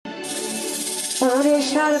ওরে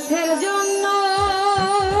স্বার্থের জন্য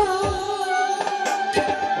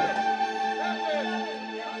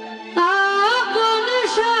আপন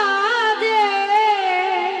সাজে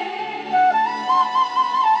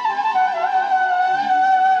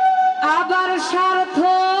আবার স্বার্থ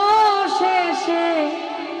শেষে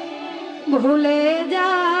ভুলে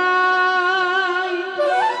যায়।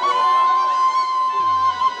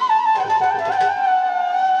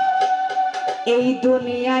 এই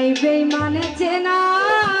দুনিয়ায় বেঈমানে চেনা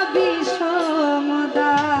বিষমদায়।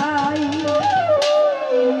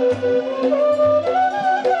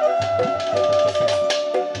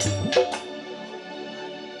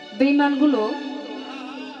 বেঈমানগুলো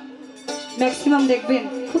ম্যাক্সিমাম দেখবেন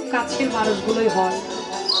খুব কাছের মানুষগুলোই হয়।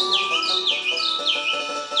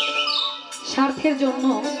 স্বার্থের জন্য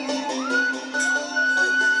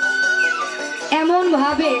এমন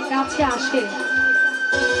ভাবে কাছে আসে,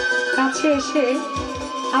 কাছে এসে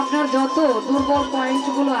আপনার যত দুর্বল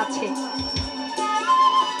পয়েন্টগুলো আছে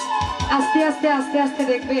আস্তে আস্তে আস্তে আস্তে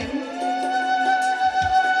দেখবেন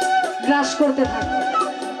গ্রাস করতে থাকে।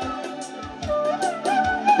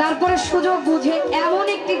 তারপরে সুযোগ বুঝে এমন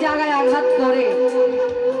একটি জায়গায় আঘাত করে,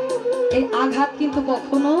 এই আঘাত কিন্তু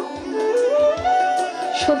কখনো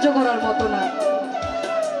সহ্য করার মতো না।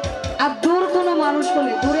 আর দূর কোনো মানুষ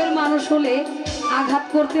হলে, দূরের মানুষ হলে আঘাত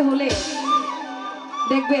করতে হলে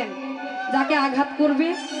দেখবেন যাকে আঘাত করবে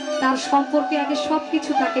তার সম্পর্কে আগে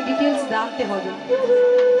সবকিছু তাকে ডিটেলস জানতে হবে।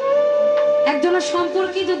 একজনের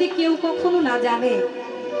সম্পর্কে যদি কেউ কখনো না জানে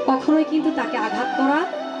কখনোই কিন্তু তাকে আঘাত করা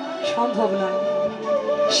সম্ভব নয়।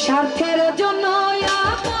 স্বার্থের জন্য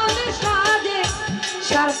আপন সাজে,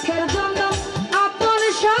 স্বার্থের জন্য আপন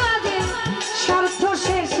সাজে, স্বার্থ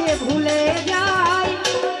শেষে ভুলে যায়।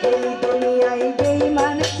 এই দুনিয়ায়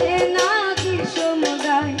বেঈমান চেনা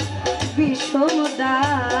বিষমদায়,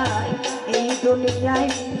 বিষমদায়। এই দুনিয়ায়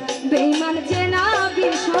বেঈমান চেনা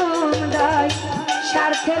বিষমদায়।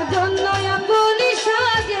 স্বার্থের জন্য আপন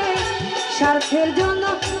সাজে, স্বার্থের জন্য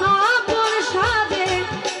আপন সাজে,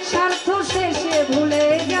 স্বার্থ শেষে ভুলে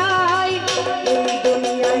যায়। এই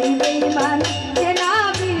দুনিয়ায় বেঈমান চেনা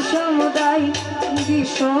বিষমদায়,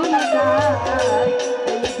 বিষমদায়।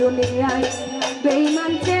 এই দুনিয়ায়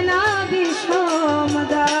বেঈমান চেনা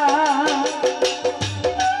বিষমদায়।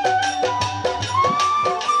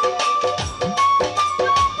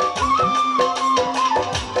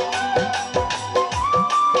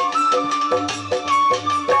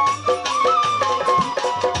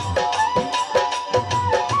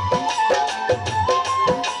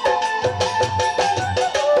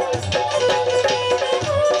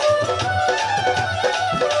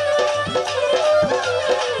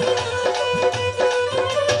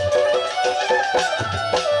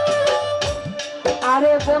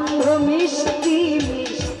 আরে বন্ধু মিষ্টি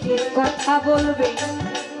মিষ্টি কথা বলবে,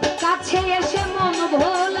 কাছে এসে মন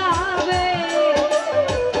ভোলাবে।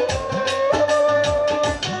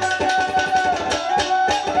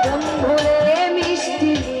 বন্ধু রে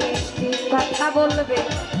মিষ্টি মিষ্টি কথা বলবে,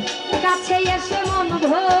 কাছে এসে মন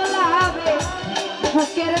ভোলাবে।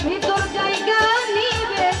 বুকের ভিতর জায়গা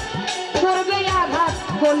নিবে, করবে আঘাত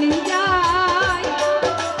বলি যায়।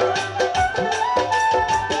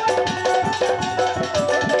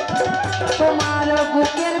 তোমার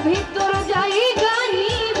বুকের ভিতর জায়গা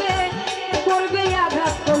নিবে, করবে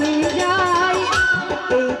আঘাত কলি যায়।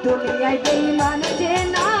 এই দুনিয়ায় বেঈমান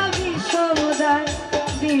চেনা বিষমদায়,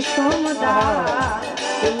 বিষমদায়।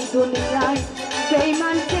 এই দুনিয়ায়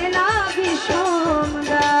বেঈমান চেনা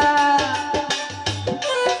বিষমদায়।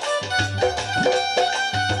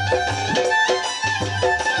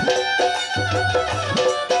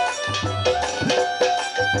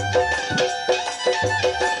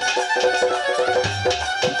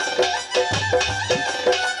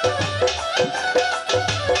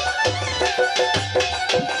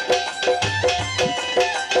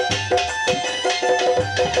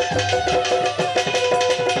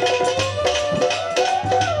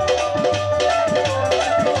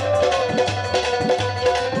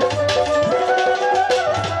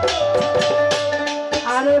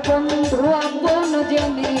 বন্ধু আপন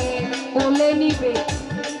জেনে কোলে নিবে,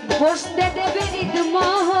 বসতে দেবে ঈদ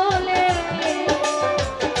মহলে।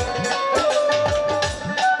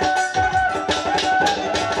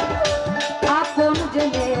 আপন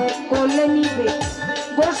জেনে কোলে নিবে,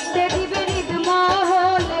 বসতে দিবে ঈদ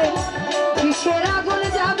মহলে। কিসের আগুন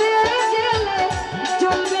যাবে জেলে,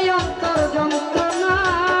 জ্বলবে অন্তর যন্ত্রণা।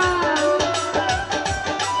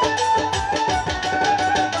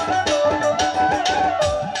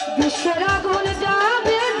 কিসের আগুন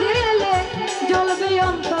যাবে জেলে, জ্বলবে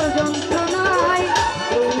অন্তর যন্ত্রণায়।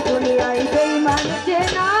 এই দুনিয়ায় বেঈমান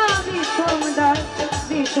চেনা বিষমদায়,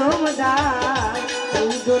 বিষমদায়।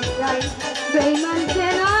 এই দুনিয়ায় বেঈমান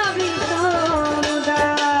চেনা বিষমদা।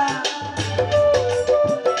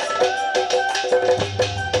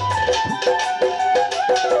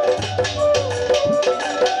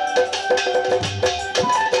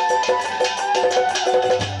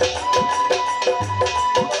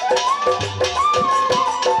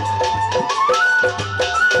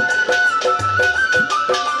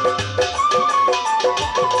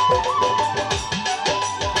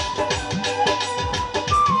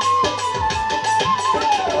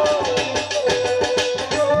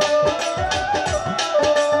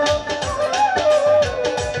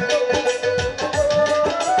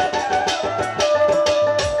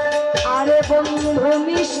 বন্ধু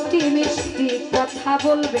মিষ্টি মিষ্টি কথা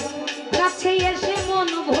বলবে, কাছে এসে মন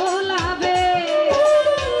ভোলাবে।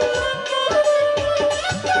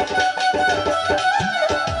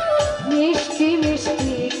 মিষ্টি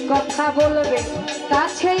মিষ্টি কথা বলবে,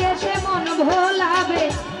 কাছে এসে মন ভোলাবে।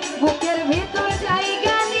 বুকের ভিতর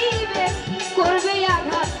জায়গা নিবে, করবে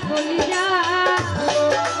আঘাত কলিজা।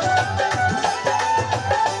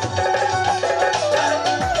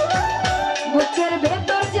 বুকের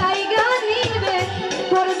ভেতর জায়গা নিবে,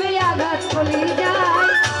 করবে আঘাত কলিজায়।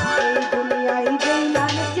 এই দুনিয়ায়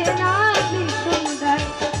বেঈমান চেনা বিষমদায়,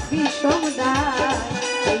 বিষমদায়।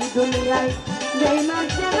 এই দুনিয়ায় বেঈমান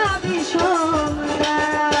চেনা বিষমদায়।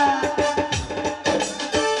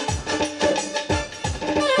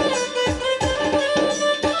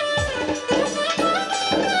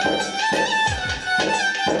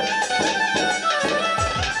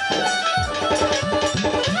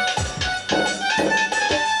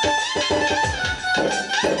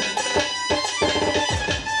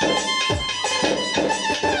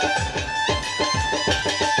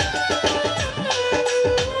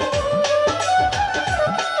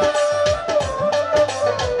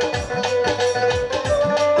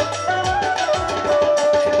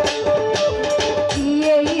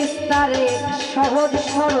 সহজ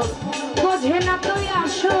সরল বোঝে না তুই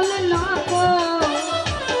আসল নকল।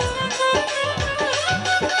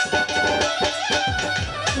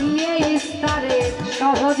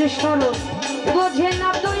 সহজ সরল বোঝে না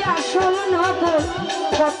তুই আসল নকল।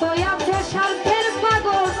 কত আছে স্বার্থের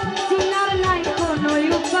পাগল, চিনার নাই কোনো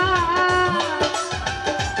উপায়।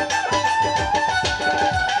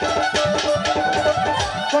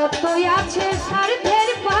 কত আছে স্বার্থের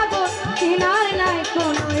পাগল, চিনার নাই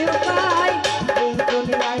কোনো উপায়। এই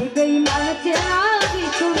দুনিয়ায় বেঈমান চেনা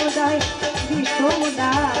বিষমদায়,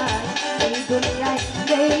 বিষমদায়। এই দুনিয়ায়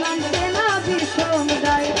বেঈমান চেনা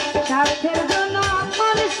বিষমদায়। স্বার্থের জন্য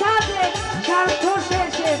আপন সাজে, স্বার্থ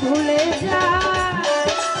শেষে ভুলে যায়।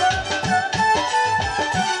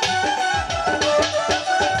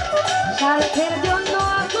 স্বার্থের জন্য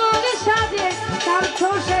আপন সাজে, স্বার্থ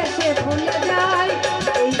শেষে ভুলে যায়।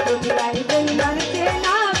 এই দুনিয়ায় বেঈমান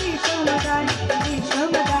চেনা বিষমদায়,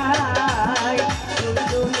 বিষমদায়। এই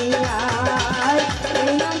দুনিয়ায়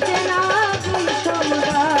বেঈমান চেনা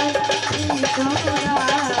বিষমদায়,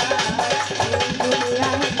 বিষমদায়। এই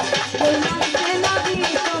দুনিয়ায় বেঈমান চেনা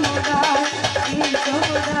বিষমদায়,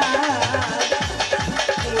 বিষমদায়।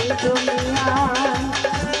 এই দুনিয়ায়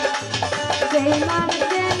বেঈমান